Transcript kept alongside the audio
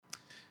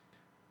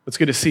It's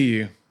good to see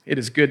you. It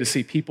is good to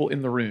see people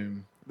in the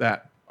room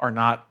that are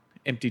not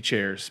empty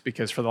chairs,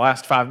 because for the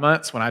last 5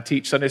 months when I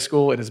teach Sunday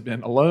school, it has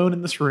been alone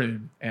in this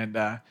room. And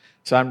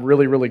so I'm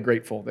really, really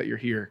grateful that you're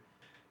here.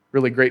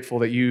 Really grateful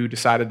that you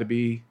decided to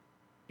be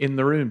in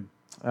the room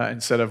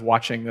instead of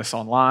watching this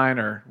online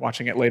or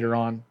watching it later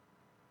on.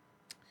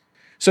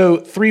 So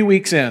 3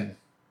 weeks in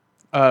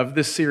of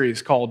this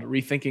series called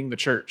Rethinking the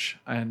Church.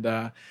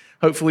 And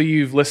hopefully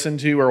you've listened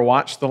to or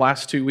watched the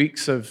last 2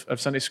 weeks of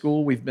Sunday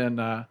school. We've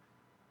been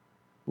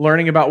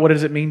learning about what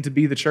does it mean to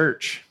be the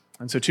church.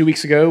 And so 2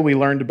 weeks ago, we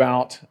learned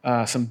about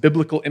some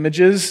biblical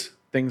images,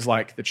 things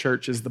like the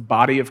church is the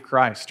body of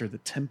Christ, or the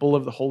temple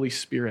of the Holy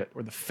Spirit,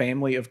 or the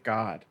family of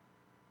God.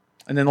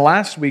 And then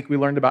last week, we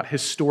learned about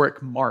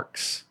historic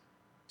marks.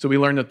 So we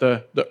learned that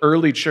the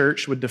early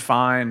church would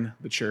define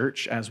the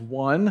church as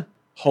one,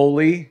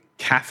 holy,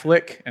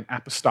 Catholic, and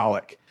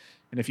apostolic.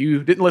 And if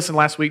you didn't listen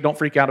last week, don't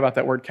freak out about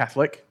that word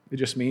Catholic. It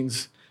just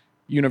means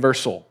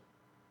universal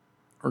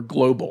or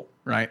global,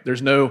 right?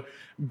 There's no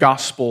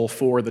gospel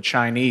for the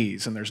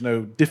Chinese, and there's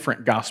no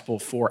different gospel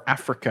for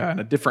Africa and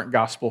a different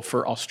gospel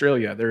for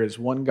Australia. There is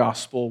one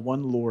gospel,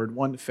 one Lord,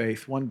 one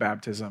faith, one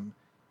baptism.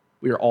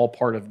 We are all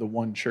part of the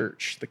one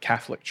church, the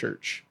Catholic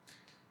Church.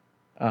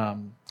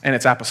 And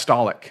it's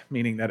apostolic,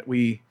 meaning that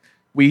we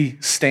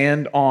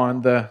stand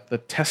on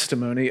the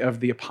testimony of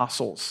the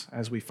apostles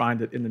as we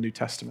find it in the New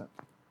Testament.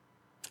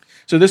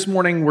 So this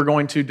morning, we're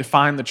going to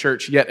define the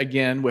church yet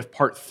again with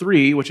part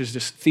 3, which is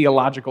just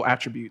theological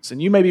attributes.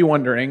 And you may be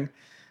wondering,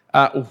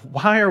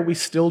 why are we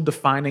still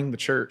defining the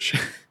church?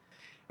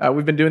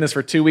 We've been doing this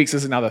for 2 weeks.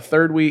 This is now the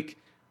 3rd week.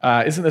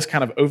 Isn't this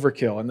kind of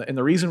overkill? And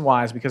the reason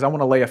why is because I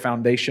want to lay a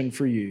foundation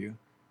for you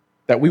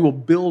that we will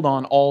build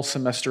on all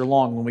semester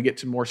long when we get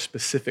to more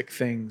specific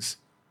things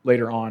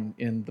later on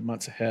in the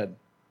months ahead.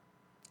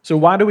 So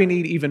why do we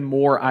need even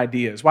more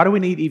ideas? Why do we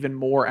need even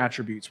more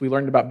attributes? We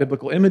learned about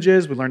biblical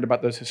images. We learned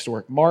about those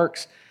historic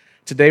marks.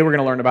 Today we're going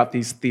to learn about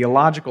these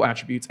theological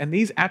attributes. And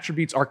these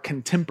attributes are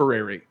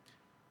contemporary,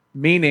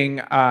 meaning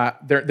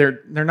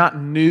they're not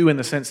new in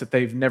the sense that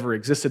they've never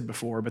existed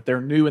before, but they're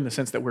new in the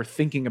sense that we're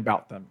thinking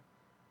about them.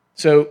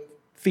 So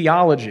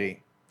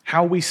theology,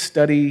 how we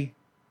study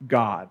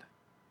God,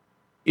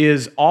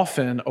 is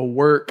often a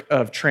work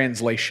of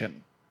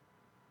translation,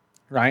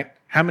 right?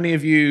 How many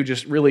of you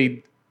just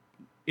really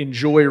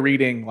enjoy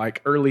reading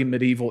like early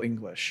medieval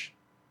English?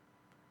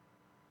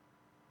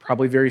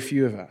 Probably very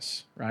few of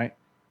us, right?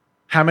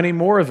 How many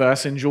more of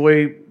us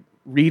enjoy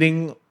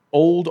reading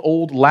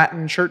old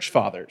Latin church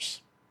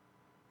fathers?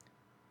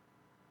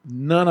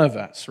 None of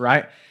us,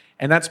 right?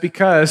 And that's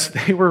because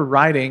they were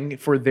writing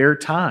for their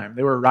time.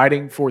 They were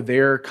writing for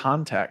their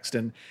context.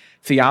 And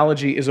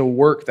theology is a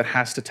work that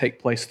has to take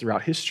place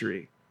throughout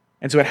history.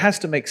 And so it has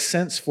to make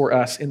sense for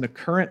us in the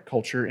current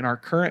culture, in our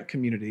current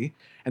community.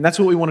 And that's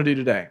what we want to do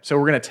today. So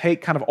we're going to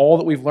take kind of all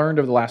that we've learned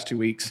over the last 2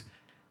 weeks,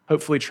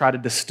 hopefully try to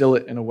distill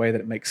it in a way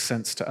that it makes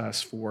sense to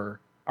us for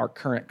our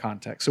current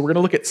context. So we're going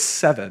to look at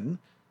 7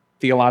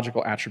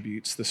 theological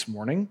attributes this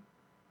morning,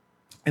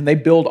 and they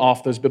build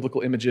off those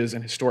biblical images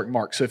and historic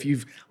marks. So if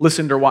you've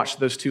listened or watched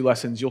those 2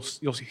 lessons,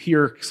 you'll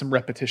hear some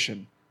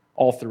repetition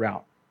all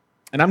throughout.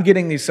 And I'm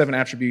getting these 7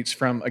 attributes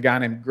from a guy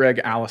named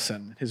Greg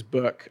Allison, his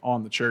book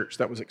on the church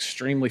that was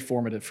extremely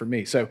formative for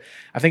me. So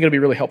I think it'll be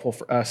really helpful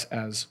for us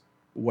as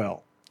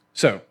well.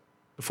 So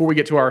before we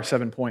get to our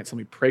 7 points, let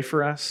me pray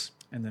for us,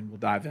 and then we'll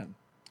dive in.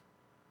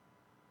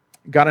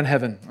 God in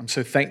heaven, I'm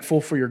so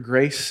thankful for your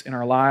grace in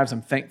our lives.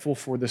 I'm thankful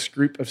for this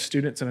group of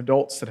students and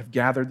adults that have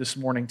gathered this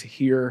morning to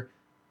hear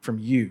from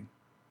you.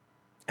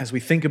 As we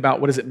think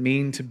about what does it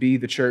mean to be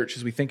the church,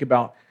 as we think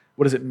about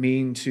what does it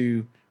mean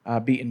to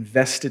be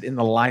invested in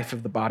the life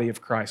of the body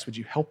of Christ, would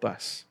you help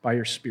us by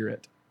your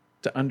Spirit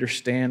to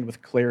understand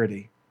with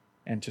clarity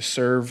and to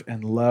serve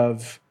and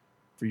love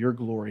for your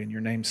glory and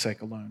your name's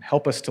sake alone.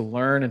 Help us to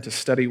learn and to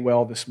study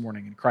well this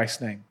morning. In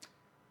Christ's name,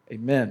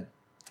 amen.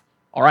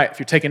 All right, if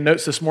you're taking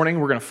notes this morning,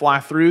 we're going to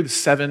fly through the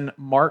 7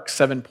 marks,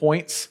 7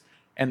 points.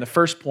 And the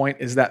first point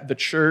is that the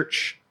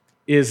church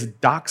is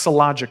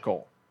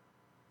doxological.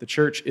 The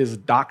church is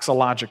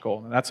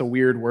doxological. And that's a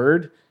weird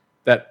word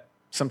that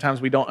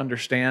sometimes we don't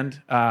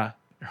understand, or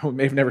we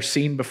may have never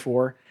seen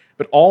before.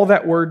 But all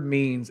that word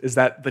means is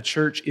that the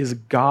church is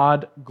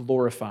God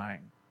glorifying.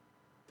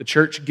 The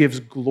church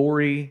gives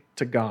glory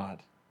to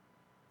God.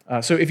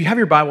 So if you have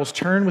your Bibles,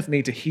 turn with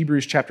me to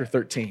Hebrews chapter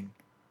 13.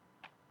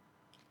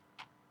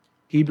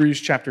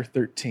 Hebrews chapter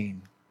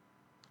 13.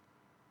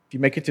 If you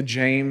make it to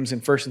James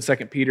and 1st and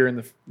 2nd Peter in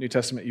the New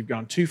Testament, you've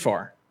gone too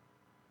far.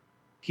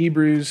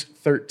 Hebrews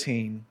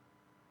 13,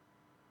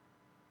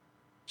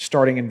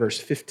 starting in verse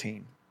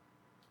 15.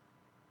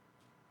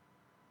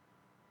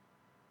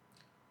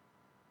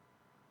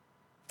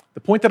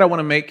 The point that I want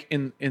to make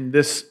in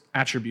this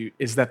attribute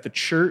is that the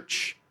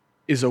church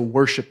is a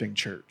worshiping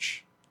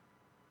church.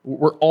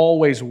 We're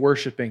always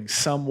worshiping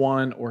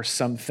someone or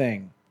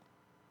something.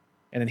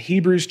 And in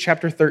Hebrews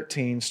chapter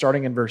 13,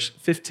 starting in verse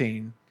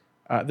 15,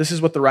 this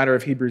is what the writer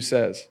of Hebrews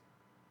says.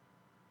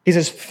 He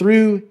says,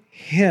 through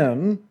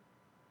him,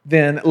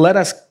 then let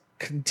us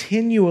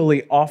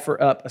continually offer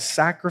up a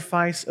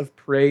sacrifice of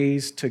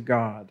praise to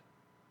God.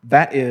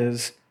 That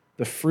is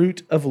the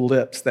fruit of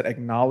lips that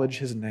acknowledge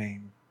his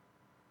name.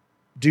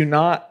 Do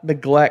not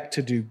neglect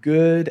to do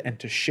good and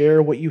to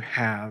share what you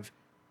have,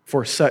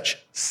 for such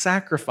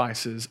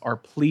sacrifices are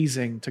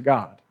pleasing to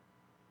God.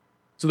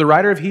 So the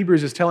writer of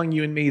Hebrews is telling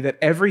you and me that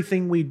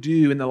everything we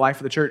do in the life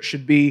of the church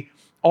should be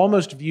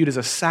almost viewed as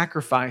a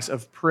sacrifice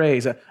of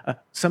praise,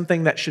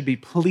 something that should be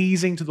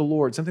pleasing to the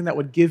Lord, something that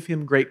would give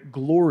him great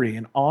glory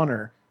and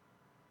honor.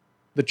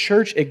 The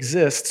church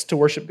exists to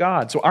worship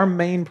God. So our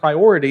main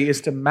priority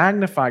is to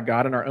magnify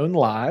God in our own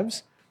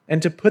lives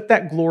and to put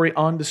that glory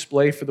on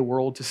display for the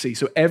world to see.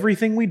 So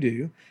everything we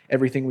do,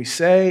 everything we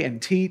say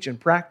and teach and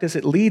practice,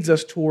 it leads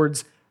us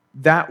towards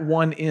that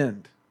one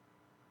end,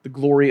 the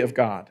glory of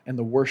God and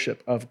the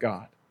worship of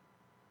God.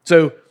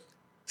 So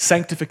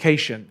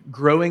sanctification,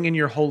 growing in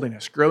your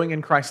holiness, growing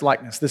in Christ's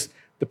likeness,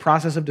 the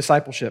process of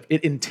discipleship,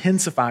 it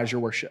intensifies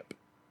your worship.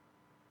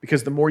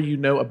 Because the more you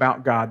know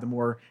about God, the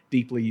more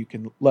deeply you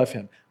can love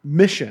him.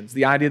 Missions,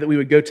 the idea that we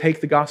would go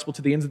take the gospel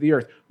to the ends of the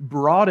earth,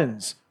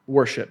 broadens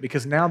worship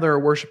because now there are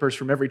worshipers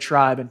from every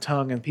tribe and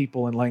tongue and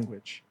people and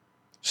language.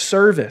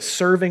 Service,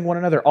 serving one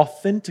another,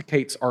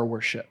 authenticates our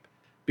worship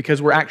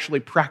because we're actually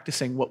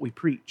practicing what we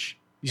preach.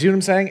 You see what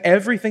I'm saying?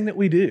 Everything that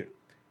we do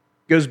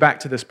goes back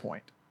to this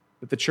point,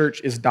 that the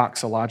church is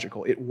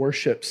doxological. It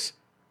worships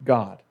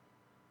God.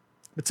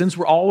 But since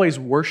we're always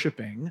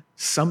worshiping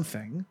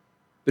something,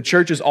 the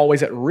church is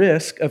always at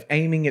risk of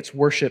aiming its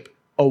worship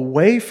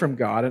away from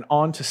God and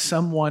onto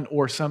someone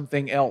or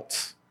something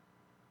else.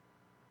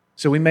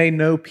 So we may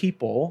know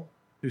people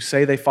who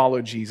say they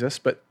follow Jesus,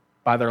 but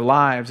by their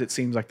lives, it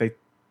seems like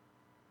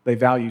they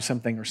value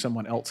something or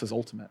someone else as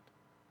ultimate.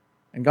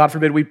 And God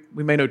forbid, we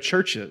may know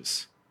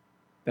churches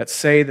that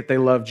say that they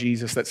love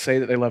Jesus, that say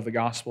that they love the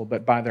gospel,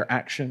 but by their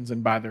actions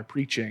and by their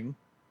preaching,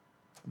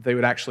 they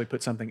would actually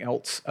put something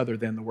else other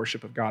than the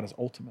worship of God as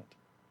ultimate.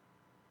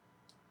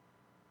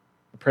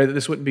 I pray that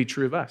this wouldn't be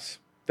true of us,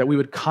 that we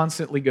would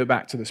constantly go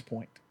back to this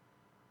point.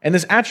 And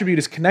this attribute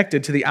is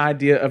connected to the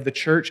idea of the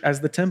church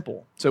as the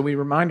temple. So we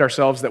remind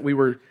ourselves that we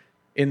were,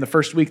 in the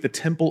first week, the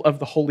temple of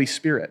the Holy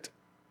Spirit.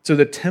 So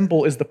the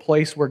temple is the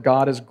place where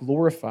God is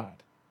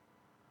glorified,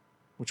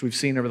 which we've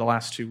seen over the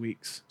last 2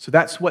 weeks. So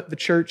that's what the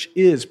church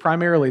is.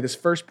 Primarily, this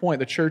first point,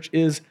 the church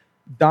is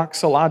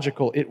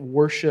doxological. It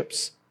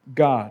worships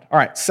God. All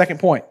right, second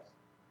point.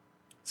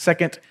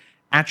 Second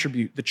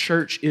attribute, the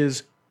church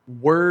is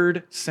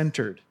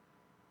word-centered.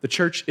 The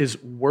church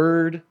is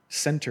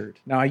word-centered.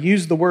 Now, I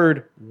use the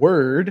word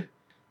word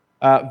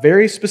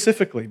very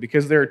specifically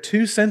because there are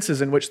two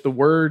senses in which the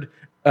word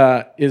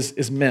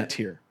is meant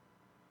here.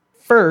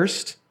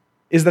 First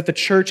is that the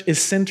church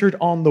is centered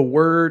on the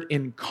Word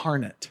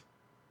incarnate,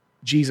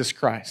 Jesus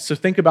Christ. So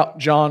think about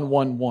John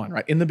 1:1,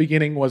 right? In the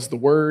beginning was the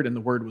Word, and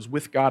the Word was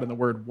with God, and the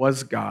Word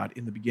was God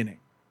in the beginning,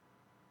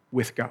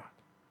 with God.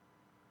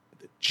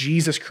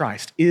 Jesus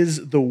Christ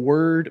is the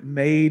Word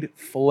made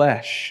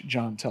flesh,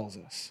 John tells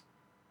us,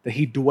 that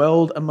he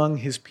dwelled among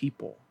his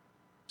people.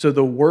 So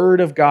the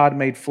Word of God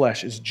made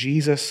flesh is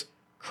Jesus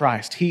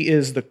Christ. He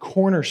is the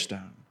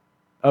cornerstone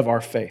of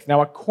our faith.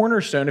 Now, a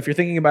cornerstone, if you're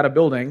thinking about a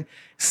building,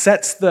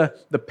 sets the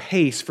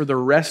pace for the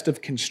rest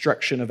of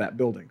construction of that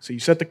building. So you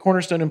set the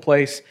cornerstone in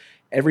place,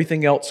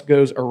 everything else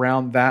goes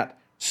around that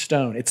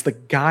stone. It's the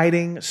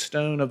guiding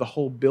stone of the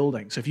whole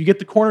building. So if you get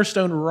the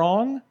cornerstone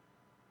wrong,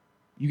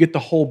 you get the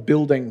whole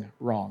building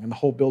wrong, and the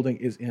whole building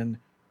is in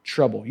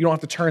trouble. You don't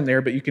have to turn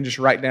there, but you can just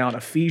write down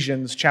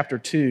Ephesians chapter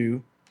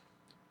 2,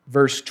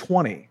 verse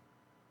 20.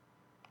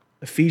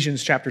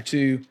 Ephesians chapter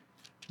 2,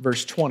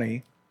 verse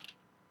 20.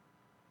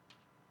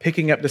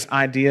 Picking up this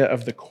idea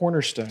of the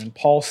cornerstone,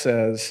 Paul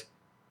says,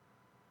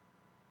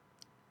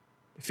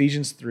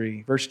 Ephesians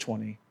 3, verse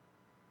 20,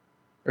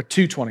 or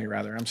 2:20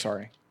 rather, I'm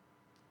sorry.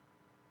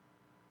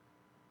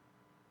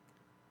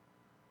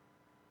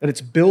 That it's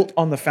built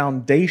on the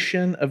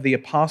foundation of the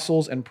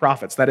apostles and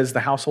prophets, that is the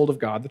household of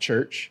God, the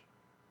church,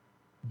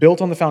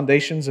 built on the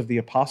foundations of the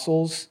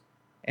apostles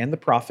and the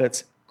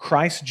prophets,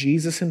 Christ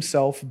Jesus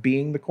himself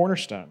being the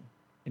cornerstone,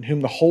 in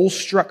whom the whole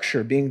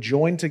structure being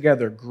joined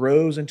together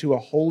grows into a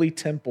holy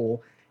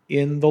temple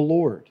in the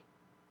Lord.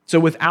 So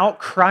without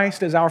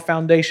Christ as our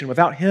foundation,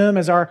 without him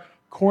as our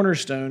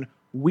cornerstone,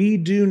 we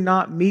do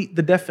not meet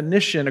the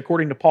definition,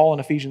 according to Paul in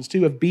Ephesians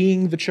 2, of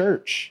being the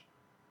church,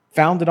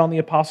 founded on the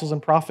apostles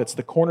and prophets,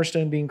 the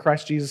cornerstone being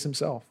Christ Jesus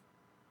himself.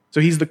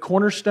 So he's the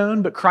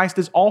cornerstone, but Christ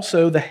is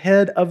also the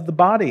head of the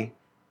body,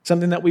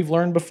 something that we've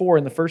learned before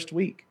in the first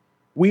week.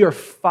 We are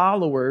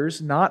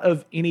followers, not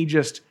of any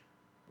just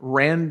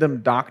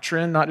random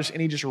doctrine, not just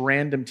any just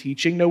random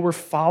teaching. No, we're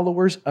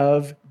followers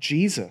of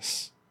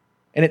Jesus.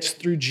 And it's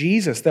through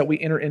Jesus that we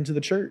enter into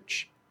the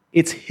church.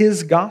 It's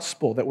his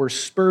gospel that we're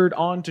spurred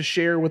on to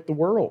share with the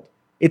world.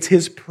 It's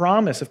his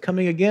promise of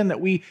coming again that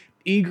we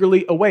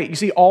eagerly await. You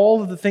see,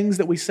 all of the things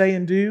that we say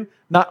and do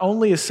not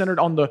only is centered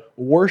on the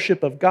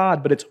worship of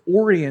God, but it's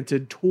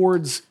oriented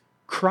towards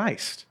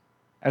Christ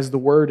as the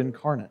Word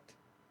incarnate.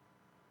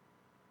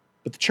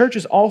 But the church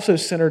is also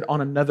centered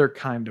on another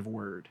kind of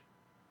word.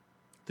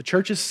 The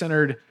church is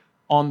centered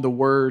on the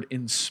word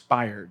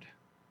inspired,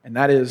 and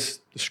that is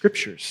the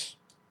Scriptures,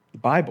 the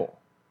Bible.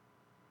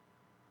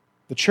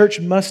 The church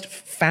must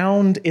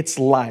found its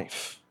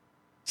life,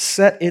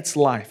 set its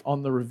life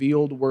on the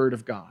revealed Word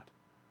of God,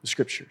 the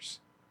Scriptures,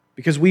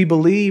 because we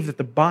believe that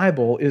the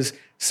Bible is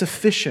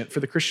sufficient for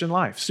the Christian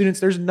life. Students,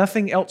 there's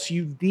nothing else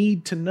you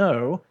need to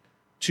know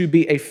to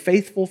be a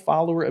faithful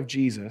follower of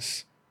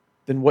Jesus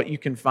than what you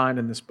can find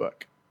in this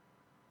book.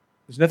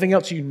 There's nothing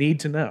else you need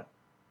to know.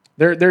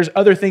 There's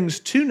other things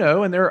to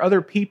know, and there are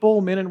other people,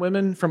 men and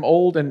women from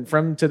old and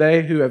from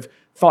today, who have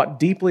thought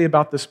deeply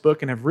about this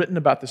book and have written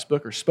about this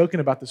book or spoken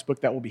about this book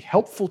that will be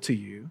helpful to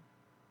you.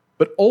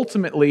 But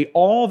ultimately,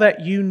 all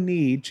that you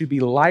need to be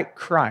like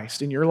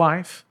Christ in your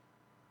life,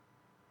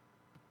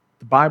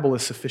 the Bible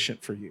is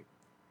sufficient for you.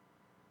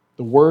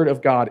 The Word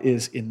of God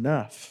is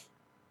enough.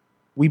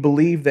 We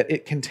believe that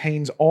it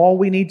contains all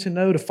we need to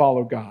know to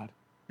follow God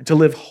and to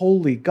live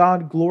holy,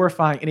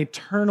 God-glorifying, and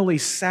eternally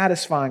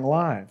satisfying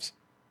lives.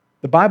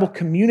 The Bible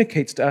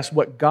communicates to us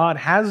what God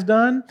has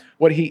done,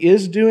 what He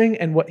is doing,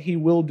 and what He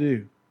will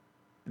do.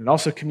 And it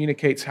also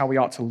communicates how we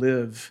ought to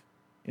live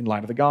in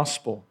light of the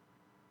gospel.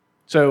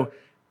 So,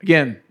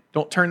 again,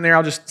 don't turn there,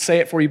 I'll just say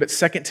it for you, but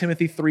 2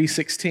 Timothy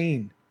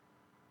 3:16.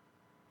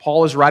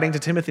 Paul is writing to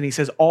Timothy and he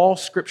says, all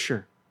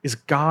Scripture is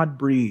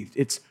God-breathed.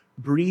 It's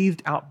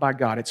breathed out by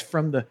God. It's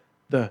from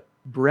the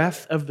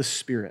breath of the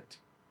Spirit.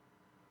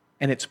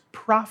 And it's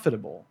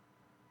profitable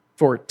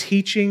for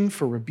teaching,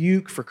 for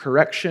rebuke, for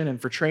correction,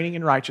 and for training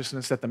in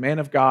righteousness, that the man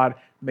of God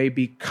may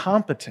be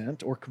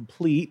competent or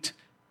complete,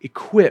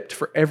 equipped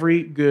for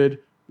every good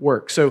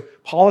work. So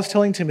Paul is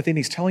telling Timothy, and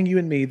he's telling you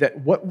and me, that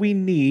what we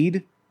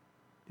need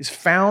is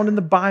found in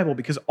the Bible,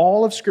 because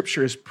all of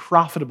Scripture is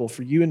profitable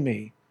for you and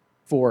me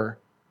for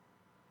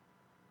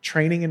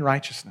training in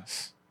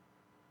righteousness.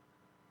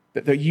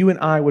 That you and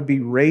I would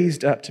be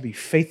raised up to be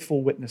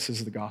faithful witnesses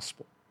of the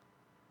gospel.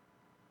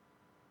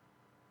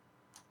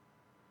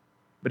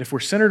 But if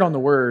we're centered on the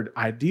Word,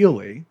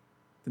 ideally,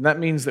 then that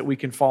means that we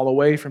can fall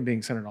away from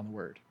being centered on the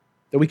Word,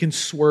 that we can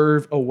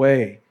swerve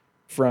away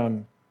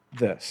from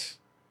this.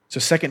 So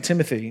 2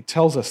 Timothy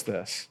tells us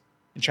this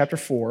in chapter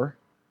 4,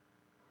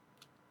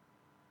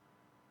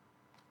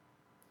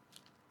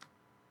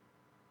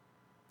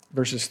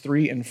 verses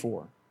 3 and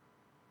 4.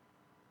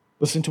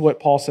 Listen to what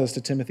Paul says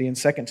to Timothy in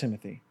 2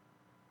 Timothy.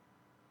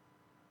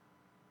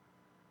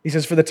 He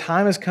says, "For the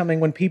time is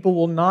coming when people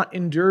will not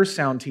endure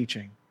sound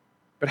teaching,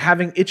 but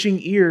having itching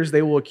ears,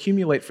 they will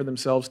accumulate for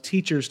themselves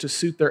teachers to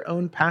suit their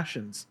own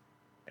passions,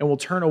 and will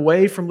turn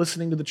away from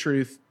listening to the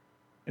truth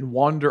and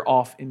wander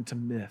off into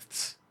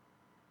myths."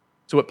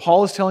 So what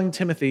Paul is telling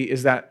Timothy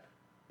is that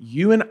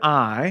you and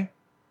I,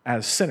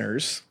 as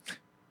sinners,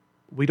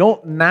 we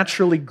don't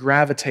naturally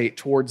gravitate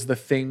towards the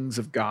things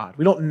of God.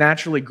 We don't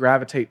naturally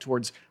gravitate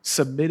towards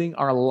submitting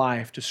our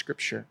life to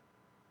Scripture.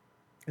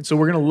 And so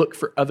we're going to look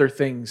for other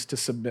things to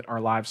submit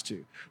our lives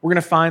to. We're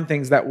going to find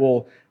things that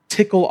will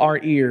tickle our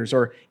ears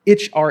or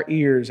itch our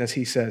ears, as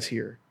he says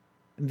here.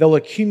 And they'll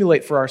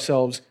accumulate for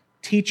ourselves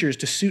teachers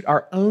to suit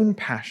our own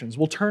passions.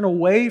 We'll turn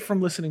away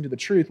from listening to the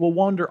truth. We'll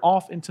wander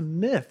off into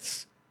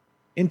myths,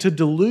 into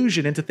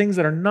delusion, into things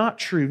that are not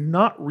true,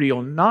 not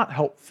real, not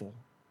helpful.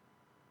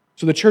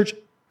 So the church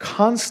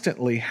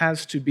constantly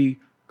has to be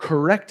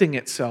correcting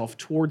itself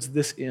towards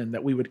this end,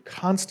 that we would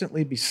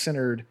constantly be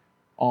centered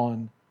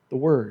on the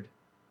Word.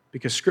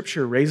 Because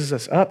Scripture raises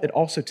us up, it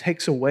also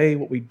takes away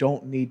what we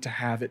don't need to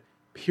have. It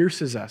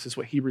pierces us, is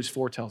what Hebrews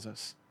 4 tells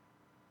us.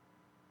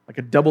 Like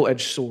a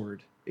double-edged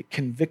sword. It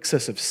convicts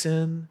us of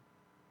sin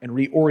and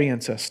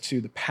reorients us to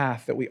the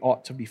path that we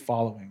ought to be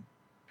following.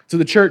 So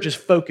the church is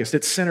focused.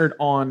 It's centered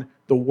on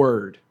the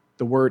Word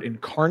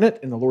incarnate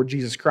in the Lord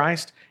Jesus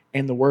Christ,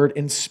 and the Word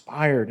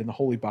inspired in the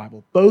Holy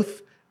Bible.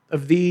 Both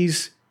of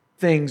these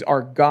things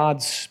are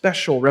God's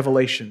special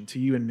revelation to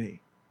you and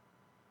me.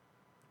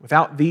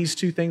 Without these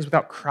two things,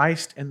 without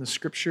Christ and the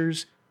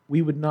Scriptures,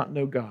 we would not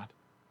know God.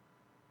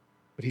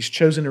 But He's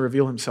chosen to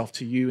reveal Himself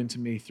to you and to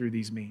me through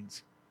these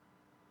means.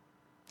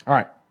 All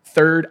right,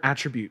 third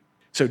attribute.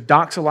 So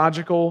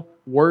doxological,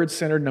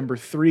 word-centered. Number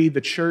 3, the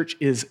church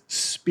is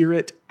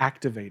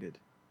Spirit-activated.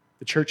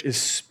 The church is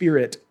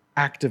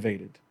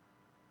Spirit-activated.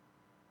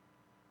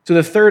 So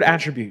the third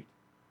attribute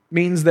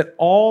means that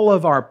all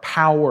of our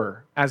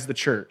power as the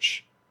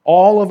church,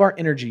 all of our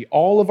energy,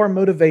 all of our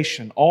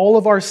motivation, all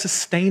of our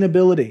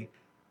sustainability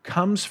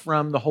comes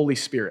from the Holy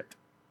Spirit.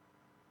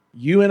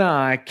 You and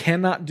I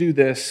cannot do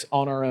this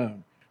on our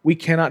own. We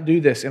cannot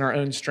do this in our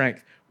own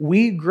strength.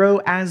 We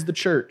grow as the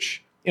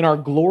church in our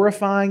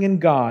glorifying in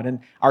God and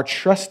our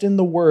trust in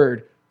the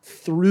Word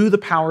through the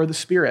power of the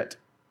Spirit.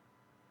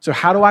 So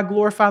how do I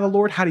glorify the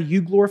Lord? How do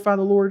you glorify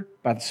the Lord?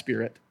 By the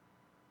Spirit.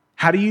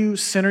 How do you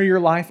center your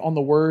life on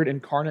the Word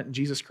incarnate in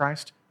Jesus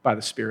Christ? By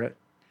the Spirit.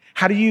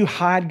 How do you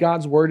hide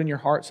God's Word in your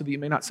heart so that you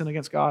may not sin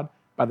against God?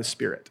 By the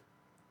Spirit.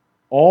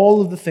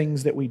 All of the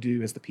things that we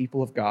do as the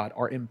people of God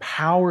are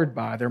empowered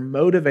by, they're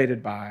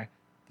motivated by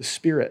the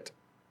Spirit.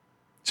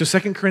 So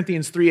 2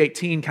 Corinthians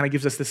 3:18 kind of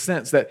gives us this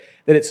sense that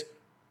it's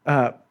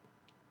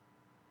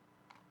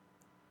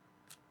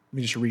Let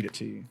me just read it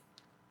to you.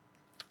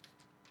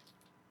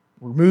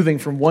 We're moving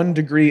from one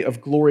degree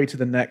of glory to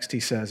the next, he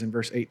says in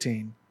verse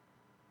 18.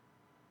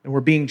 And we're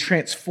being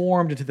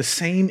transformed into the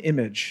same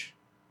image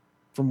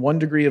from one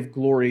degree of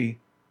glory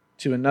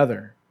to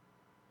another.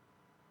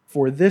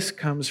 For this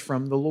comes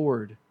from the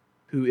Lord,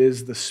 who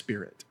is the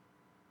Spirit.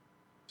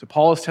 So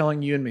Paul is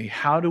telling you and me,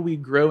 how do we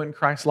grow in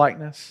Christ's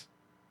likeness?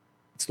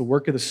 It's the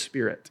work of the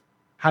Spirit.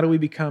 How do we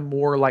become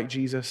more like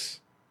Jesus?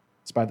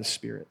 It's by the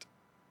Spirit.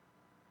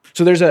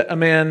 So there's a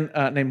man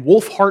named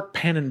Wolfhart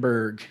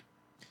Pannenberg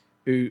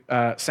who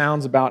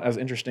sounds about as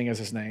interesting as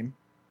his name.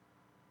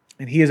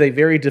 And he is a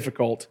very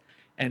difficult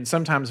and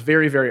sometimes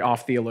very, very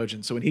off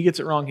theologian. So when he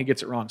gets it wrong, he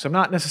gets it wrong. So I'm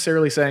not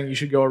necessarily saying you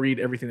should go read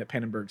everything that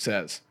Pannenberg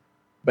says,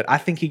 but I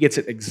think he gets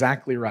it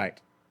exactly right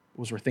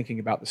as we're thinking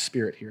about the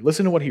Spirit here.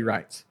 Listen to what he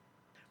writes.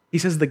 He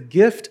says, the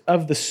gift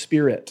of the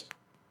Spirit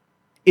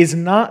is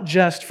not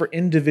just for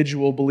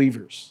individual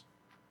believers,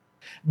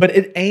 but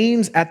it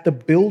aims at the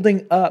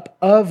building up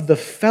of the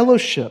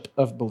fellowship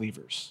of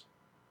believers,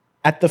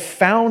 at the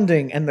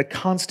founding and the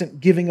constant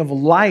giving of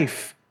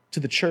life to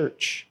the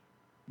church.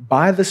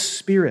 By the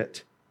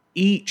Spirit,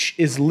 each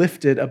is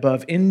lifted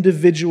above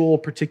individual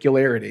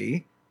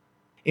particularity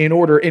in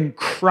order in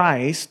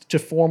Christ to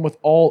form with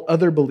all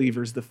other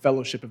believers the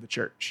fellowship of the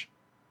church.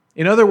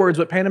 In other words,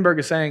 what Pannenberg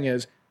is saying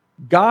is,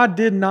 God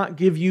did not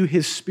give you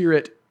His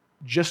Spirit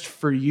just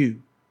for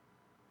you.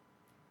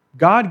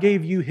 God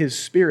gave you His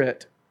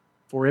Spirit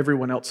for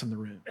everyone else in the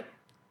room,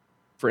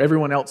 for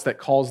everyone else that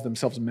calls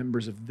themselves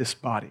members of this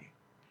body.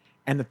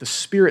 And that the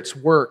Spirit's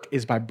work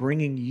is by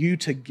bringing you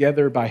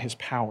together by His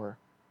power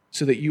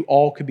so that you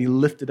all could be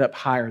lifted up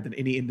higher than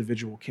any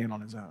individual can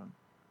on his own.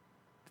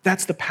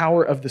 That's the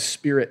power of the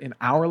Spirit in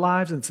our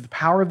lives, and it's the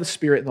power of the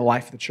Spirit in the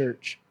life of the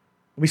church.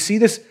 We see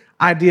this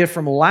idea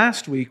from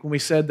last week when we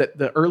said that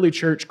the early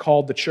church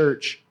called the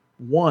church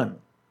one,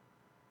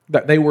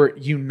 that they were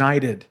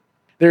united.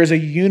 There is a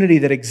unity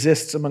that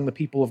exists among the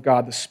people of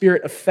God. The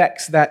Spirit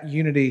affects that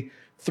unity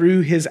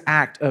through His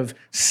act of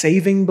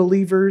saving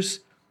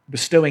believers,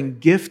 bestowing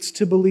gifts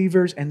to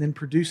believers, and then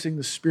producing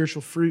the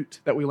spiritual fruit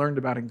that we learned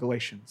about in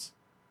Galatians.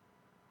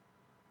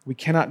 We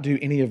cannot do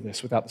any of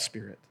this without the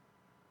Spirit.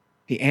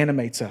 He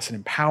animates us and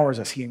empowers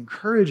us. He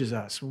encourages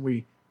us when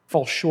we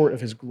fall short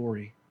of His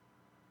glory.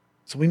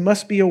 So we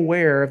must be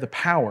aware of the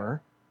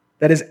power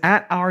that is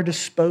at our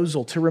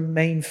disposal to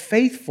remain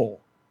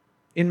faithful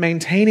in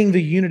maintaining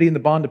the unity and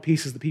the bond of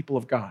peace as the people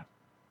of God.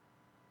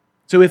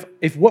 So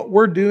if what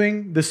we're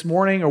doing this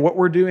morning or what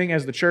we're doing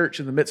as the church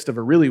in the midst of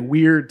a really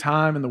weird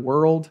time in the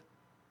world,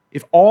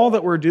 if all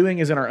that we're doing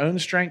is in our own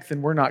strength,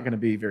 then we're not going to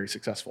be very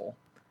successful.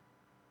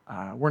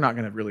 We're not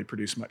going to really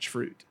produce much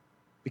fruit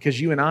because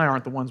you and I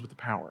aren't the ones with the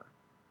power.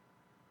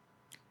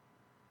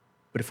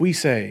 But if we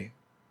say,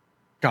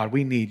 God,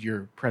 we need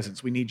your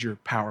presence, we need your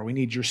power, we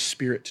need your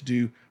Spirit to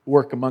do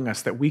work among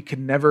us that we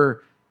can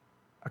never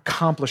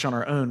accomplish on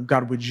our own.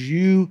 God, would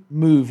you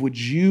move? Would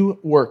you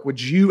work? Would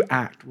you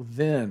act? Well,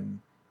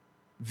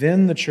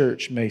 then the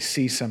church may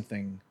see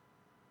something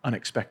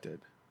unexpected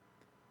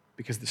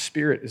because the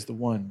Spirit is the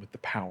one with the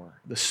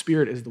power. The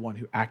Spirit is the one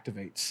who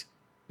activates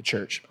the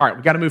church. All right,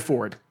 we've got to move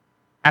forward.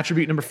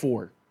 Attribute number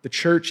 4, the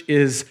church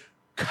is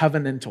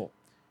covenantal.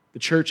 The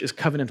church is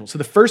covenantal. So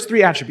the first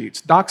 3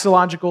 attributes,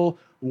 doxological,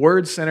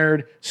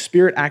 word-centered,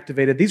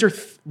 Spirit-activated, these are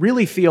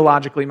really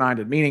theologically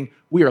minded, meaning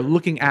we are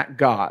looking at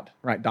God,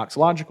 right?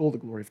 Doxological, the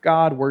glory of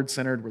God.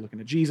 Word-centered, we're looking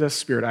at Jesus.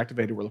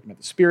 Spirit-activated, we're looking at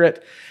the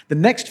Spirit. The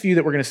next few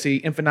that we're going to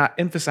see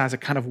emphasize a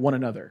kind of one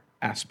another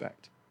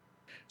aspect.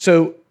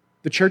 So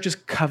the church is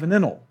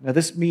covenantal. Now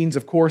this means,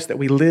 of course, that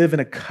we live in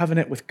a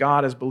covenant with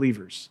God as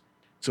believers.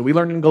 So we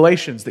learned in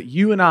Galatians that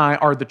you and I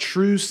are the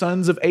true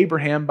sons of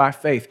Abraham by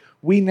faith.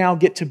 We now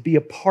get to be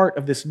a part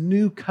of this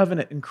new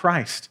covenant in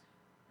Christ.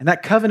 And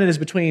that covenant is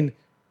between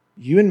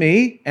you and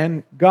me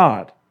and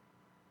God.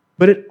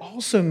 But it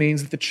also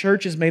means that the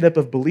church is made up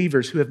of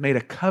believers who have made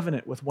a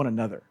covenant with one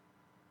another.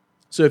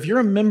 So if you're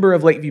a member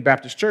of Lakeview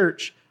Baptist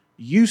Church,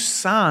 you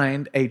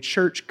signed a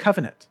church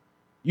covenant.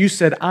 You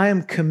said, I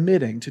am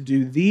committing to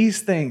do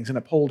these things and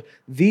uphold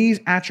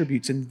these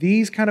attributes and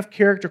these kind of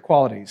character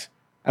qualities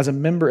as a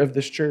member of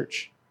this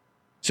church.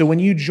 So when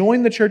you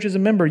join the church as a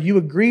member, you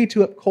agree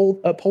to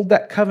uphold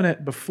that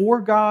covenant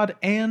before God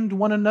and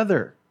one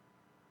another.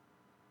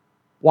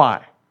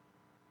 Why?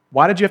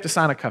 Why did you have to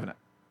sign a covenant?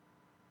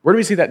 Where do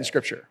we see that in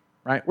Scripture?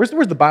 Right? Where's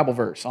the Bible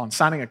verse on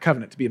signing a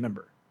covenant to be a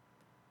member?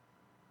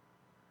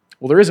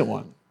 Well, there isn't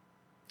one.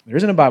 There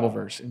isn't a Bible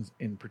verse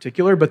in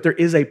particular, but there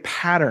is a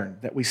pattern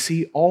that we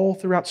see all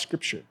throughout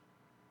Scripture.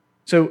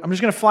 So I'm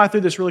just going to fly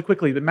through this really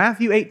quickly. But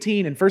Matthew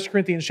 18 and 1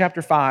 Corinthians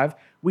chapter 5,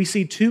 we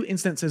see 2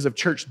 instances of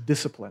church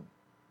discipline.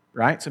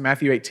 Right? So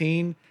Matthew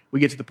 18, we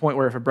get to the point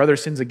where if a brother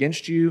sins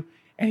against you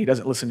and he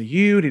doesn't listen to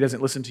you, and he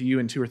doesn't listen to you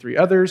and 2 or 3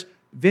 others,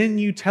 then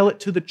you tell it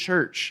to the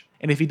church.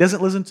 And if he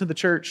doesn't listen to the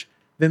church,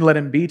 then let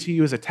him be to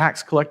you as a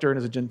tax collector and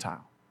as a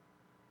Gentile.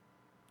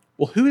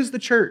 Well, who is the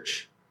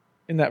church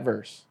in that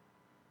verse?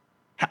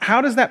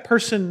 How does that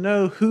person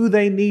know who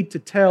they need to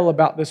tell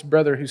about this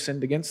brother who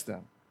sinned against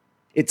them?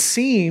 It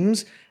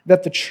seems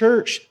that the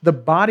church, the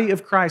body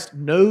of Christ,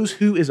 knows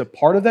who is a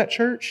part of that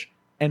church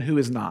and who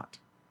is not.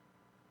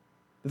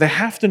 They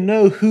have to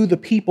know who the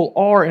people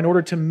are in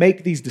order to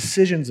make these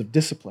decisions of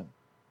discipline.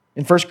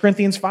 In 1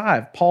 Corinthians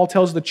 5, Paul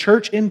tells the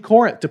church in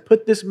Corinth to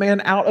put this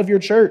man out of your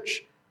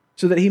church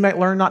so that he might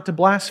learn not to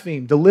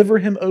blaspheme. Deliver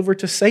him over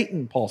to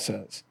Satan, Paul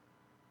says.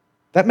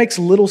 That makes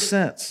little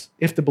sense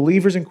if the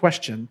believers in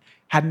question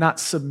had not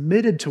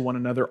submitted to one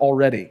another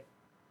already,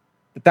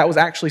 that was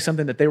actually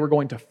something that they were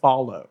going to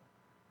follow.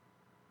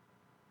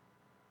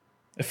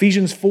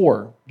 Ephesians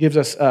 4 gives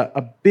us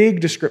a big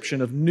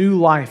description of new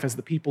life as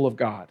the people of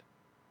God.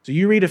 So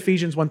you read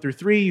Ephesians 1 through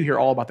 3, you hear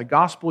all about the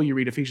gospel. You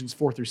read Ephesians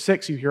 4 through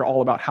 6, you hear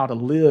all about how to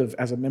live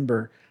as a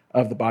member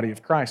of the body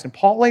of Christ. And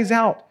Paul lays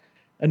out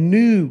a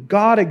new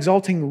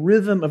God-exalting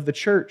rhythm of the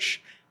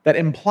church that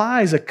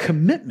implies a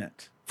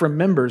commitment from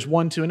members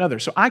one to another.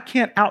 So I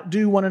can't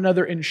outdo one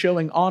another in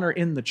showing honor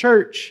in the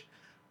church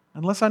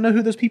unless I know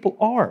who those people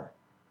are.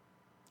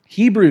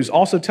 Hebrews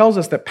also tells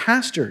us that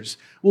pastors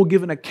will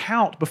give an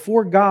account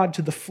before God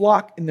to the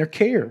flock in their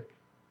care.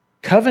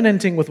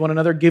 Covenanting with one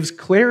another gives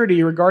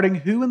clarity regarding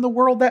who in the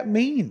world that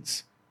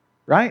means,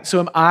 right? So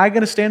am I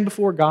going to stand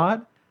before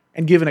God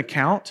and give an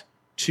account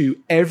to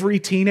every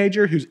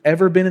teenager who's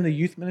ever been in the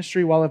youth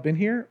ministry while I've been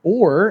here?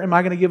 Or am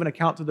I going to give an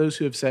account to those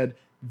who have said,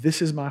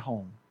 this is my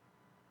home.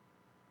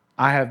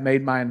 I have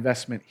made my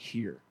investment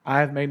here. I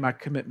have made my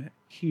commitment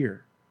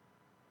here.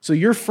 So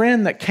your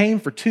friend that came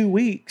for 2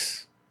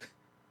 weeks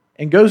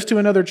and goes to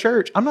another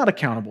church, I'm not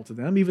accountable to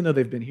them, even though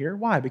they've been here.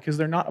 Why? Because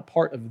they're not a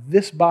part of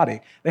this body.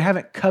 They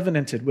haven't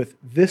covenanted with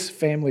this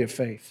family of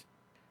faith.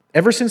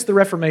 Ever since the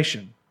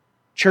Reformation,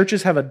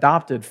 churches have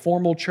adopted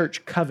formal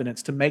church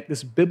covenants to make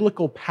this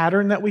biblical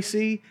pattern that we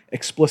see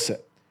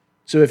explicit.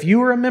 So if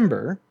you are a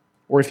member,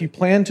 or if you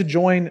plan to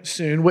join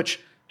soon,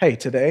 which, hey,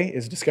 today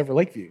is Discover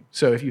Lakeview.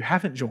 So if you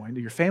haven't joined, or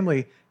your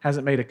family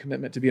hasn't made a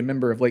commitment to be a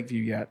member of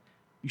Lakeview yet,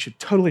 you should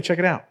totally check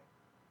it out.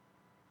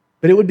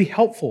 But it would be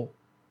helpful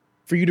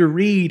for you to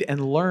read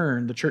and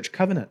learn the church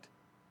covenant,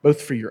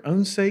 both for your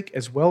own sake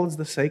as well as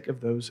the sake of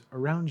those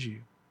around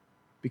you.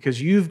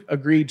 Because you've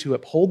agreed to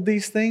uphold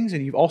these things,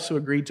 and you've also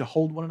agreed to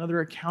hold one another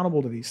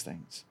accountable to these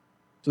things.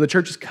 So the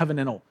church is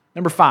covenantal.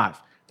 Number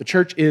 5, the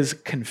church is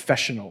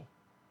confessional.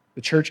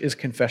 The church is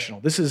confessional.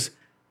 This is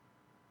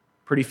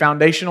pretty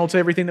foundational to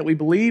everything that we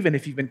believe, and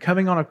if you've been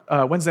coming on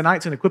Wednesday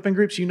nights in equipping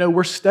groups, you know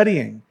we're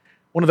studying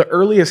one of the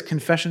earliest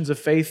confessions of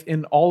faith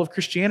in all of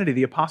Christianity,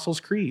 the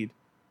Apostles' Creed.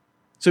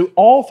 So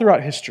all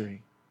throughout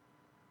history,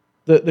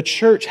 the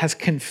church has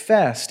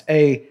confessed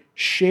a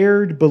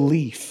shared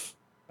belief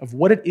of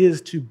what it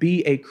is to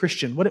be a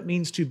Christian, what it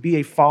means to be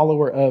a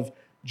follower of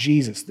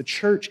Jesus. The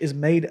church is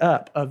made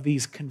up of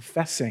these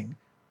confessing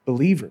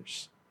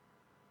believers.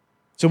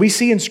 So we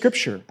see in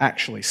Scripture,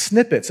 actually,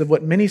 snippets of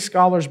what many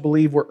scholars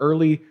believe were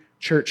early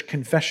church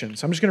confessions.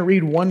 So I'm just going to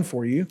read one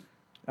for you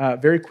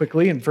very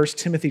quickly in 1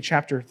 Timothy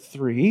chapter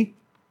 3.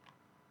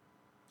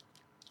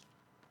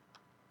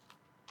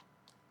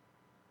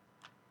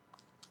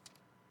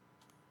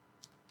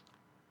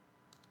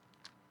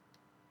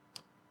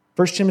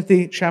 1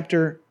 Timothy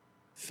chapter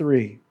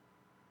 3,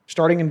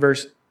 starting in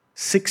verse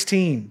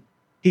 16,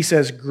 he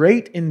says,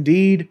 "Great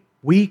indeed,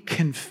 we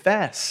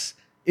confess,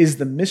 is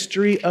the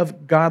mystery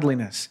of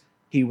godliness.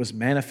 He was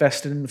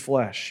manifested in the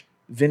flesh,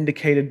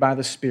 vindicated by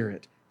the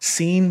Spirit,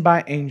 seen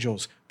by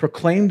angels,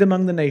 proclaimed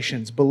among the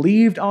nations,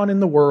 believed on in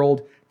the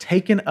world,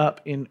 taken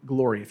up in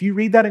glory." If you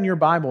read that in your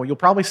Bible, you'll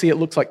probably see it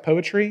looks like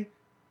poetry.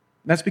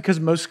 That's because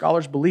most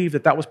scholars believe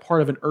that was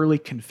part of an early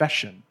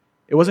confession.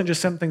 It wasn't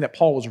just something that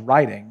Paul was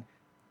writing.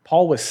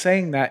 Paul was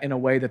saying that in a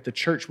way that the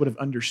church would have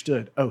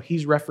understood. Oh,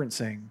 he's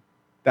referencing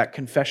that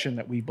confession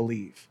that we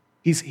believe.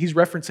 He's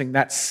referencing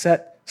that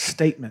set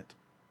statement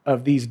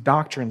of these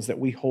doctrines that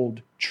we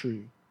hold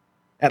true.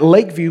 At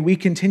Lakeview, we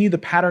continue the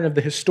pattern of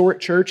the historic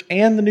church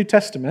and the New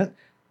Testament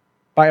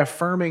by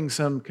affirming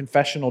some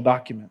confessional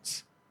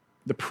documents.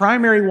 The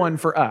primary one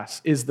for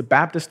us is the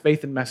Baptist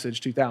Faith and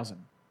Message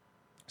 2000.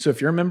 So if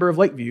you're a member of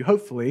Lakeview,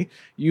 hopefully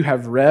you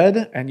have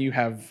read and you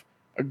have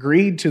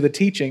agreed to the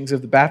teachings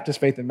of the Baptist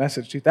Faith and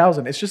Message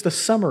 2000. It's just a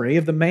summary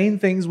of the main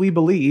things we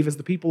believe as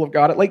the people of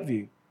God at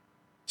Lakeview.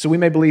 So we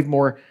may believe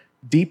more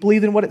deeply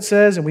than what it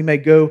says, and we may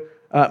go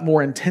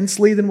more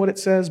intensely than what it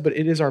says, but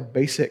it is our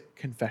basic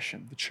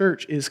confession. The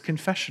church is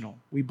confessional.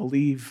 We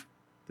believe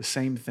the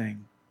same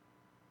thing.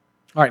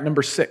 All right,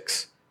 number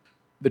 6,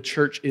 the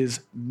church is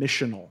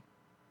missional.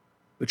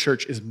 The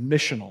church is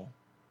missional.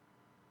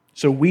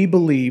 So we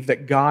believe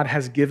that God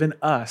has given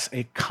us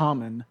a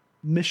common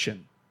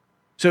mission.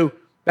 So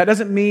that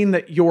doesn't mean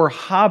that your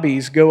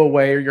hobbies go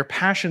away or your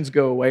passions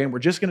go away and we're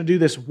just going to do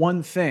this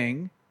one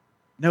thing.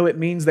 No, it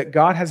means that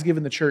God has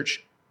given the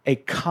church a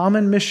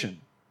common mission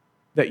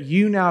that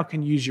you now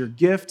can use your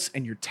gifts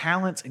and your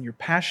talents and your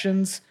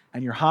passions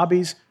and your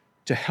hobbies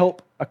to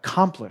help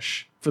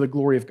accomplish for the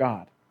glory of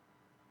God.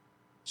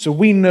 So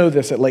we know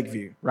this at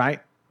Lakeview,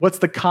 right? What's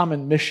the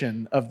common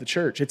mission of the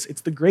church? It's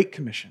the Great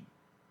Commission.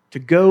 to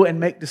go and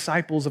make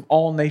disciples of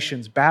all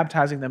nations,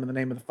 baptizing them in the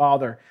name of the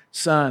Father,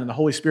 Son, and the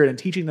Holy Spirit, and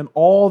teaching them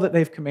all that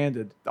they've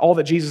commanded, all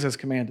that Jesus has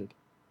commanded.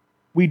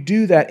 We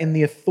do that in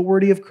the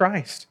authority of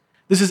Christ.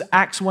 This is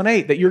Acts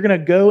 1:8, that you're going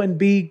to go and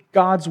be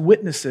God's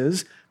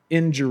witnesses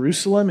in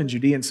Jerusalem and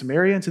Judea and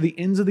Samaria and to the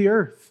ends of the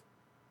earth,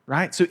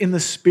 right? So in the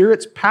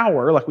Spirit's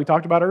power, like we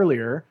talked about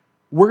earlier,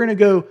 we're going to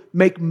go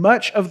make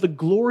much of the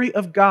glory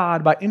of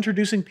God by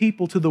introducing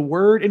people to the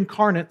Word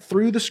incarnate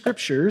through the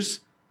Scriptures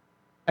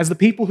as the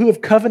people who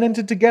have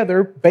covenanted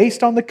together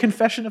based on the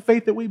confession of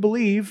faith that we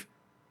believe.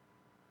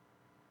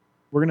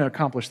 We're going to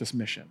accomplish this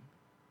mission.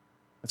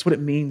 That's what it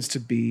means to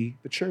be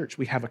the church.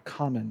 We have a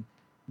common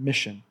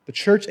mission. The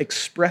church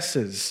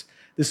expresses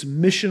this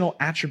missional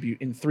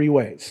attribute in three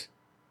ways.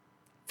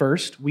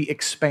 First, we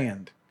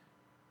expand.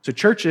 So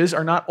churches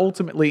are not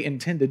ultimately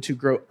intended to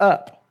grow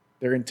up.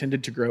 They're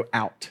intended to grow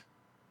out.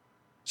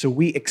 So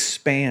we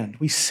expand.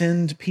 We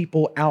send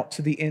people out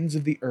to the ends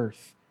of the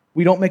earth.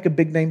 We don't make a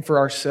big name for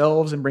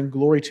ourselves and bring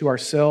glory to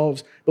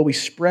ourselves, but we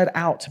spread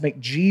out to make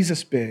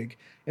Jesus big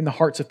in the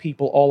hearts of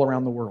people all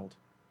around the world.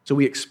 So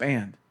we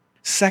expand.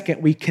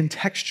 Second, we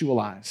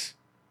contextualize.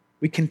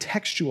 We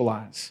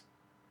contextualize.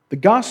 The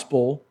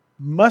gospel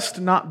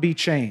must not be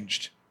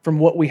changed from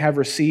what we have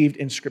received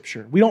in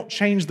Scripture. We don't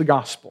change the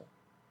gospel.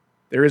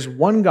 There is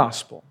one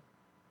gospel.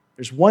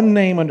 There's one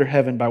name under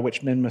heaven by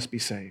which men must be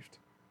saved.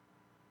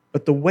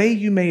 But the way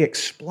you may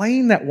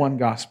explain that one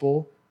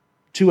gospel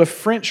to a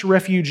French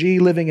refugee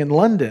living in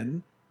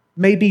London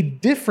may be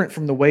different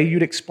from the way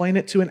you'd explain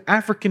it to an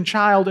African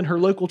child in her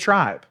local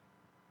tribe.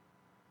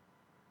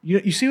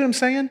 You see what I'm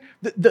saying?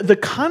 The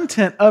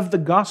content of the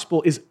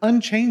gospel is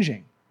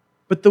unchanging,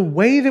 but the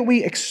way that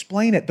we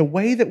explain it, the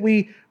way that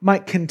we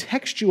might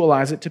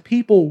contextualize it to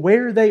people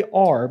where they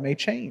are may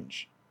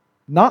change.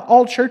 Not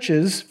all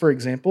churches, for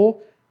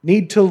example,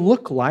 need to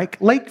look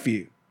like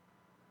Lakeview.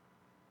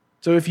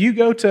 So if you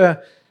go to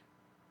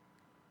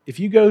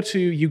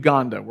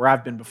Uganda, where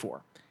I've been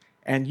before,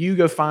 and you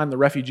go find the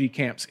refugee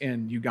camps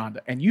in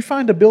Uganda, and you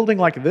find a building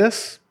like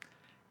this,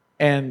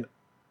 and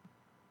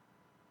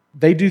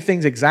they do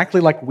things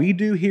exactly like we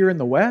do here in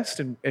the West,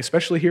 and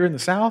especially here in the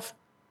South,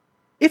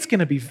 it's going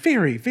to be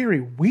very, very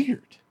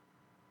weird.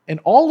 And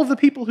all of the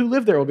people who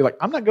live there will be like,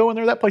 I'm not going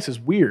there, that place is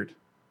weird.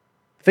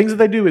 The things that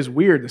they do is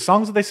weird. The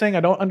songs that they sing,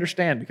 I don't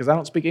understand because I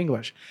don't speak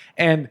English.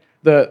 And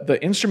the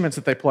instruments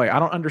that they play, I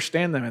don't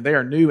understand them, and they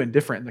are new and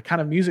different. And the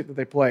kind of music that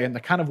they play and the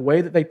kind of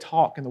way that they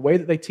talk and the way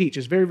that they teach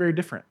is very, very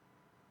different.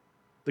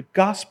 The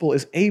gospel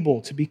is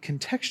able to be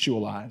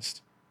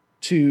contextualized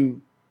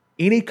to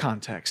any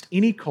context,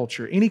 any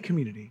culture, any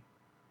community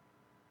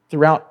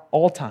throughout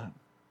all time.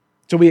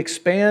 So we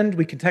expand,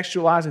 we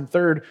contextualize, and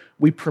third,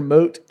 we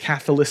promote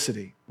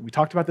Catholicity. We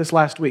talked about this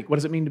last week. What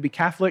does it mean to be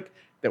Catholic?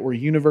 That we're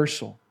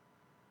universal.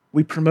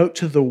 We promote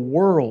to the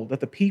world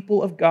that the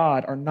people of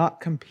God are not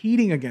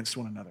competing against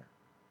one another.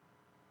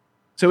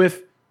 So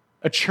if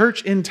a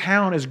church in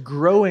town is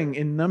growing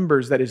in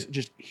numbers that is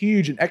just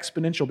huge and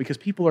exponential because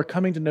people are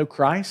coming to know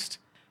Christ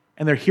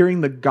and they're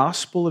hearing the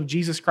gospel of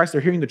Jesus Christ,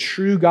 they're hearing the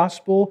true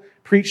gospel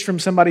preached from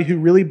somebody who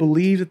really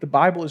believes that the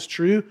Bible is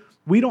true,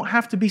 we don't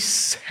have to be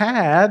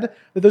sad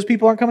that those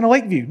people aren't coming to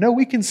Lakeview. No,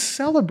 we can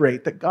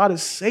celebrate that God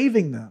is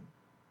saving them.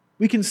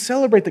 We can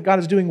celebrate that God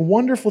is doing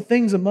wonderful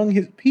things among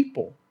His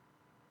people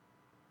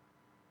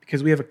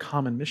because we have a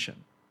common mission.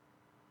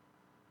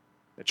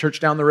 The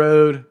church down the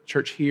road, the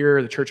church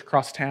here, the church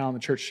across town, the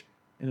church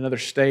in another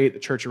state, the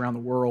church around the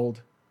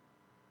world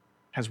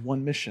has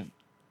one mission: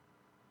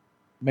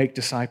 make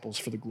disciples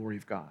for the glory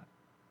of God.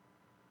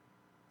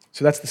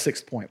 So that's the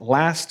sixth point,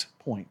 last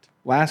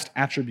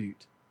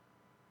attribute,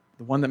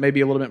 the one that may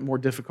be a little bit more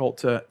difficult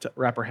to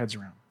wrap our heads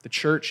around. The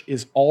church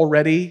is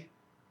already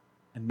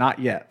and not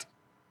yet.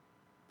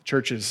 The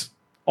church is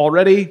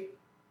already,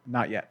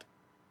 not yet.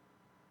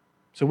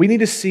 So we need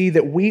to see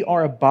that we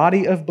are a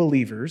body of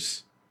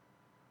believers,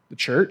 the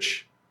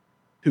church,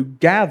 who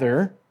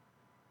gather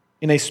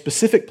in a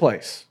specific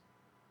place,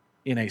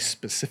 in a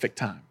specific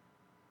time.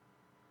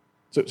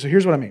 So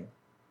here's what I mean.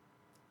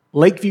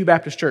 Lakeview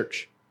Baptist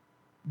Church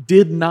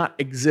did not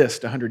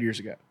exist 100 years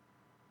ago.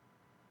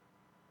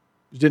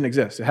 It didn't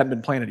exist. It hadn't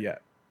been planted yet.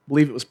 I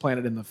believe it was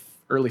planted in the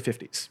early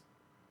 50s.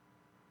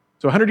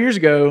 So 100 years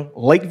ago,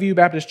 Lakeview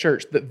Baptist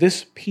Church, that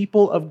this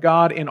people of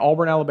God in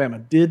Auburn, Alabama,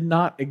 did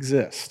not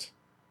exist.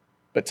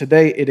 But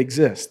today it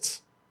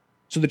exists.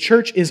 So the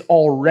church is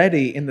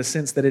already in the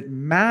sense that it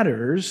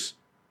matters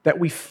that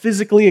we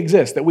physically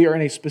exist, that we are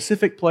in a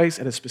specific place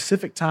at a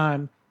specific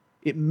time.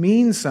 It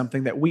means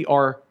something that we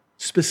are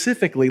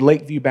specifically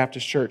Lakeview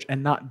Baptist Church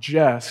and not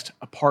just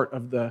a part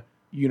of the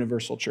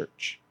universal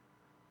church.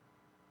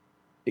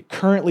 It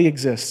currently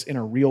exists in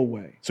a real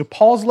way. So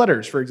Paul's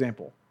letters, for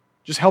example,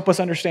 just help us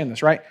understand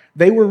this, right?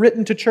 They were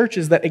written to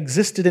churches that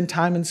existed in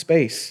time and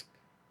space.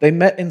 They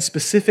met in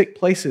specific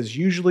places,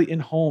 usually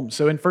in homes.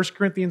 So in 1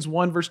 Corinthians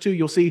 1, verse 2,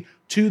 you'll see,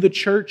 to the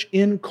church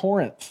in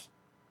Corinth.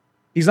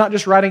 He's not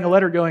just writing a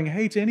letter going,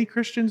 hey, to any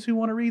Christians who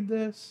want to read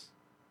this.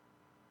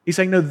 He's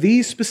saying, no,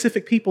 these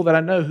specific people that I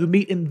know who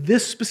meet in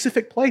this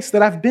specific place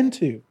that I've been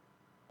to,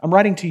 I'm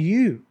writing to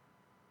you.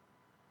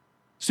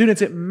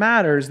 Students, it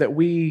matters that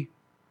we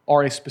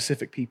are a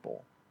specific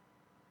people.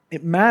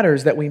 It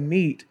matters that we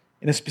meet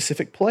in a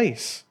specific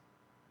place.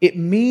 It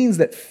means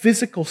that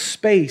physical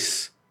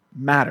space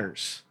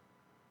matters.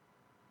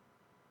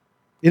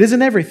 It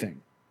isn't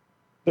everything,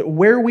 but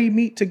where we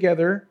meet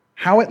together,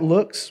 how it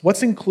looks,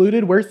 what's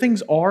included, where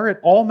things are, it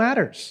all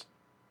matters.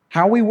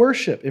 How we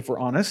worship, if we're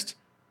honest,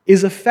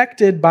 is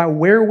affected by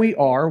where we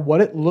are, what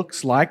it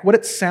looks like, what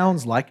it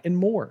sounds like, and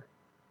more.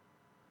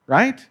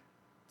 Right?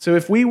 So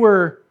if we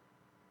were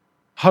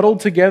huddled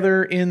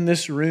together in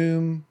this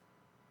room,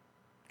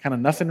 kind of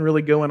nothing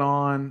really going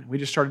on, we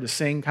just started to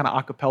sing kind of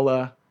a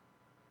cappella,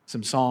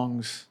 some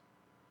songs,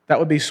 that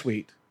would be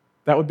sweet.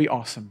 That would be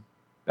awesome.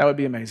 That would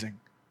be amazing.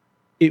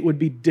 It would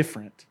be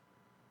different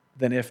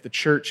than if the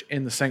church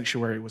in the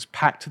sanctuary was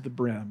packed to the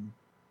brim.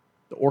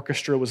 The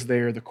orchestra was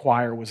there, the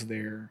choir was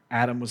there,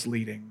 Adam was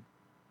leading,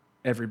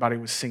 everybody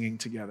was singing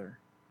together.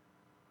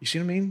 You see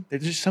what I mean?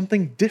 There's just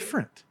something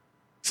different.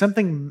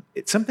 Something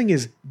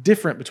is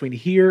different between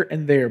here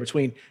and there,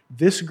 between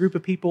this group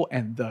of people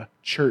and the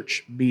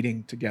church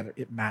meeting together.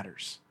 It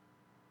matters.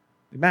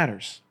 It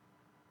matters.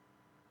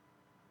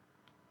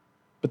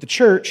 But the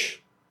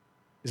church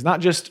is not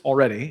just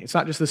it's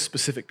not just this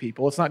specific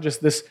people, it's not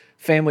just this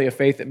family of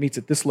faith that meets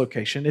at this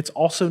location, it's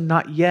also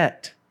not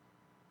yet.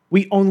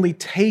 We only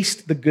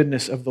taste the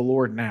goodness of the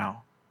Lord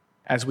now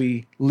as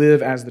we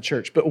live as the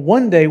church. But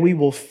one day we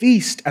will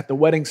feast at the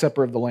wedding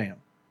supper of the Lamb.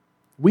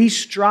 We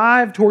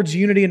strive towards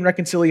unity and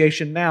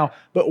reconciliation now,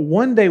 but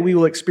one day we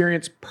will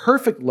experience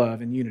perfect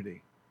love and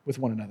unity with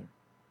one another.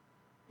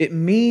 It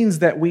means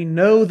that we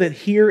know that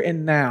here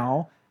and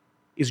now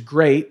is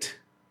great,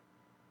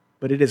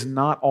 but it is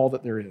not all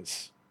that there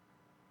is.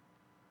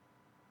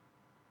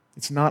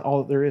 It's not all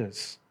that there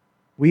is.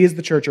 We as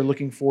the church are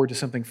looking forward to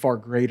something far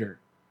greater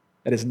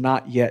that is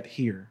not yet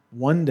here.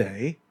 One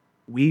day,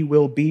 we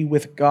will be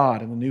with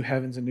God in the new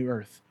heavens and new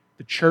earth.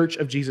 The church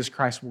of Jesus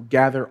Christ will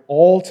gather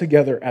all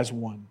together as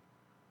one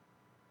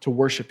to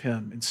worship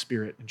Him in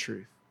spirit and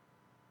truth.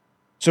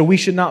 So we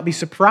should not be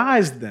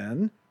surprised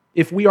then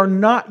if we are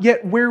not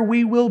yet where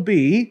we will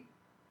be.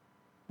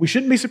 We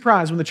shouldn't be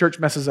surprised when the church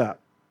messes up.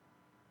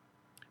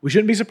 We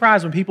shouldn't be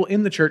surprised when people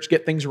in the church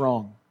get things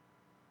wrong.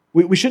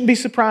 We shouldn't be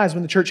surprised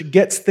when the church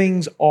gets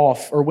things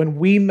off or when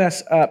we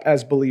mess up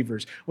as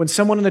believers, when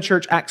someone in the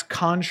church acts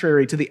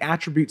contrary to the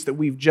attributes that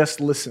we've just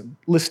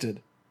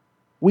listed.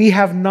 We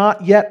have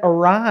not yet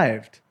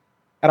arrived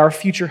at our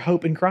future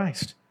hope in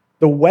Christ.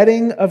 The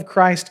wedding of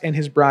Christ and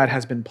His bride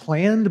has been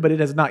planned, but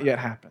it has not yet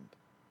happened.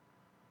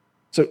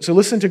 So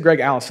listen to Greg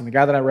Allison, the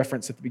guy that I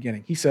referenced at the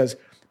beginning. He says,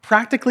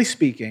 practically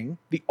speaking,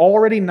 the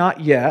already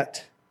not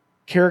yet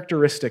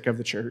characteristic of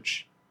the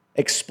church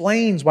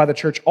explains why the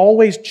church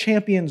always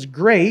champions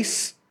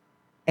grace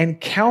and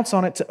counts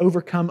on it to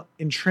overcome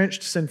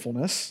entrenched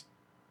sinfulness,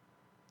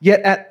 yet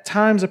at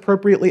times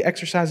appropriately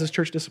exercises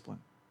church discipline.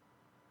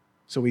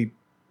 So we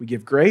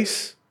give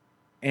grace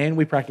and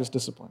we practice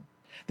discipline.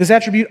 This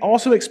attribute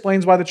also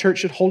explains why the church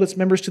should hold its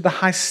members to the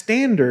high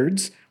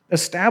standards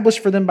established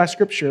for them by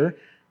Scripture,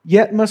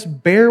 yet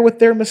must bear with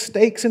their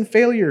mistakes and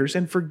failures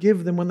and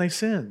forgive them when they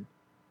sin.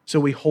 So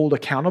we hold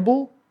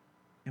accountable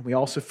and we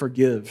also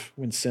forgive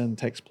when sin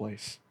takes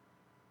place.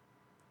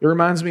 It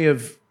reminds me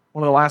of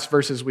one of the last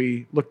verses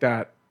we looked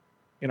at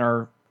in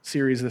our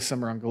series this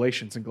summer on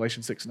Galatians, in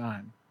Galatians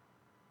 6:9.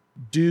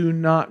 Do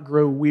not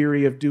grow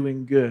weary of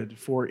doing good,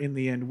 for in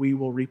the end we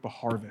will reap a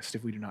harvest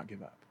if we do not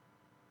give up.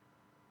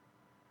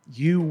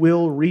 You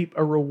will reap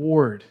a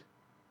reward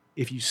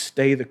if you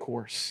stay the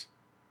course.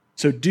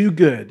 So do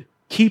good,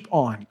 keep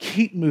on,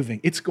 keep moving.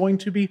 It's going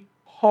to be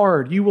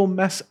hard. You will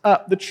mess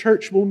up. The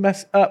church will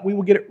mess up. We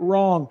will get it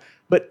wrong.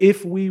 But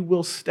if we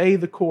will stay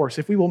the course,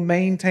 if we will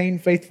maintain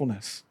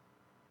faithfulness,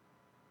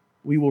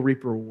 we will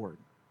reap a reward.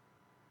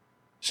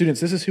 Students,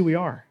 this is who we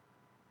are.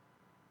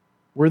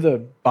 We're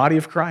the body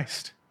of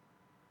Christ,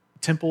 the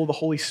temple of the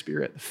Holy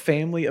Spirit, the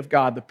family of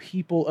God, the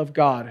people of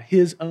God,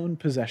 His own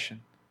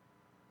possession.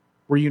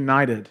 We're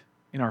united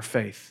in our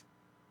faith.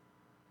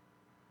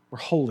 We're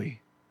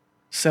holy,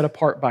 set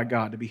apart by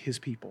God to be His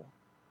people.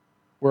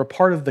 We're a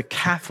part of the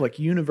Catholic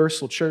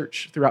universal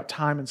church throughout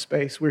time and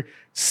space. We're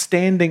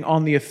standing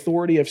on the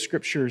authority of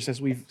Scriptures as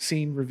we've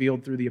seen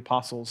revealed through the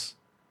apostles.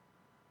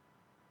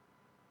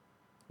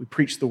 We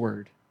preach the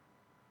Word.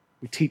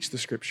 We teach the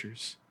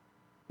Scriptures.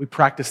 We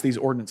practice these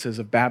ordinances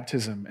of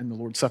baptism and the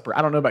Lord's Supper.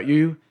 I don't know about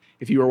you,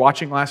 if you were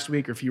watching last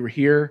week or if you were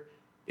here,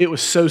 it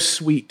was so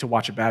sweet to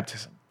watch a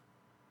baptism.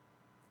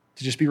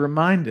 To just be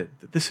reminded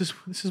that this is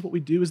what we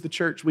do as the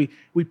church. We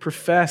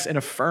profess and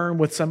affirm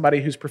with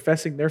somebody who's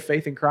professing their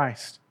faith in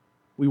Christ.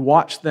 We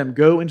watch them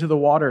go into the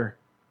water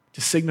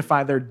to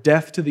signify their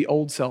death to the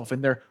old self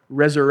and their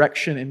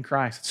resurrection in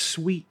Christ. It's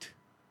sweet.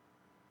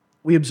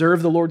 We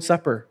observe the Lord's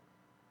Supper,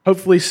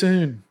 hopefully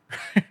soon.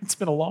 It's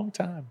been a long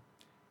time.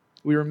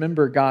 We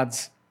remember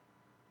God's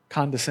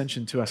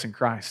condescension to us in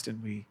Christ,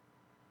 and we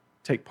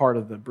take part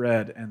of the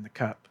bread and the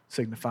cup,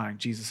 signifying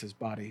Jesus'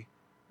 body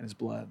and His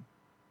blood.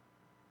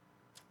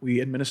 We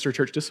administer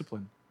church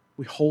discipline.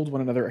 we hold one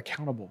another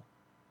accountable,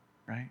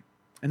 right?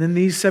 And then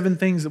these 7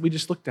 things that we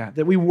just looked at,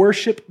 that we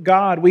worship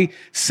God, we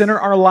center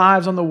our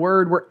lives on the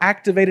Word, we're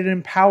activated and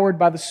empowered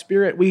by the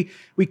Spirit, we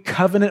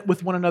covenant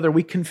with one another,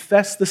 we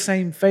confess the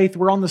same faith,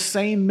 we're on the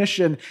same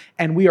mission,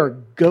 and we are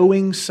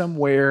going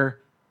somewhere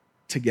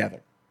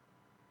together.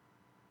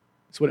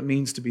 That's what it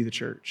means to be the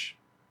church.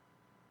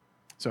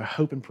 So I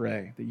hope and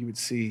pray that you would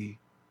see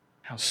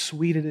how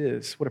sweet it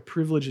is, what a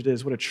privilege it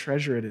is, what a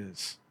treasure it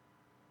is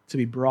to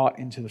be brought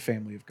into the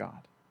family of God.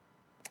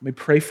 Let me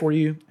pray for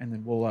you, and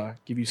then we'll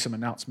give you some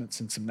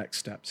announcements and some next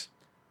steps.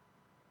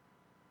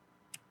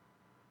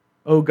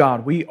 Oh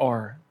God, we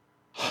are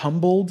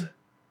humbled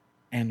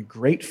and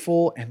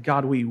grateful, and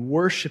God, we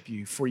worship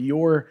you for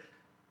your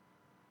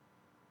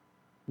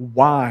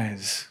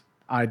wise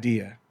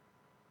idea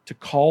to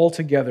call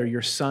together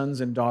your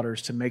sons and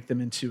daughters to make them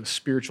into a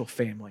spiritual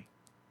family,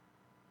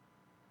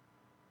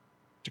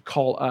 to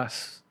call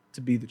us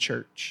to be the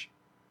church.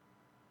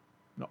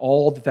 And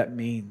all that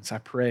means, I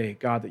pray,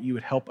 God, that you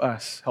would help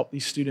us, help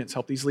these students,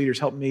 help these leaders,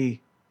 help me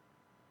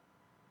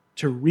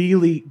to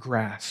really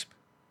grasp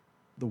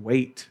the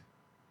weight,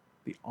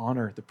 the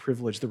honor, the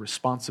privilege, the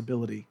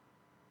responsibility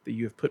that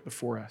you have put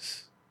before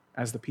us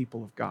as the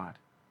people of God.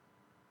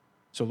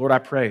 So, Lord, I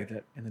pray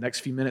that in the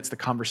next few minutes, the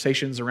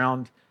conversations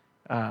around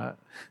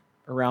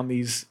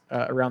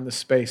this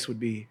space would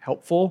be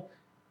helpful,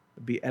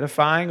 would be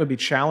edifying, would be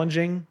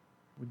challenging,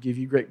 would give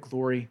you great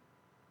glory.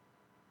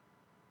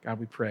 God,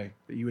 we pray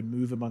that you would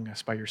move among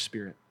us by your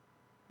Spirit.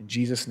 In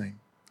Jesus' name,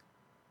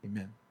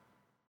 amen.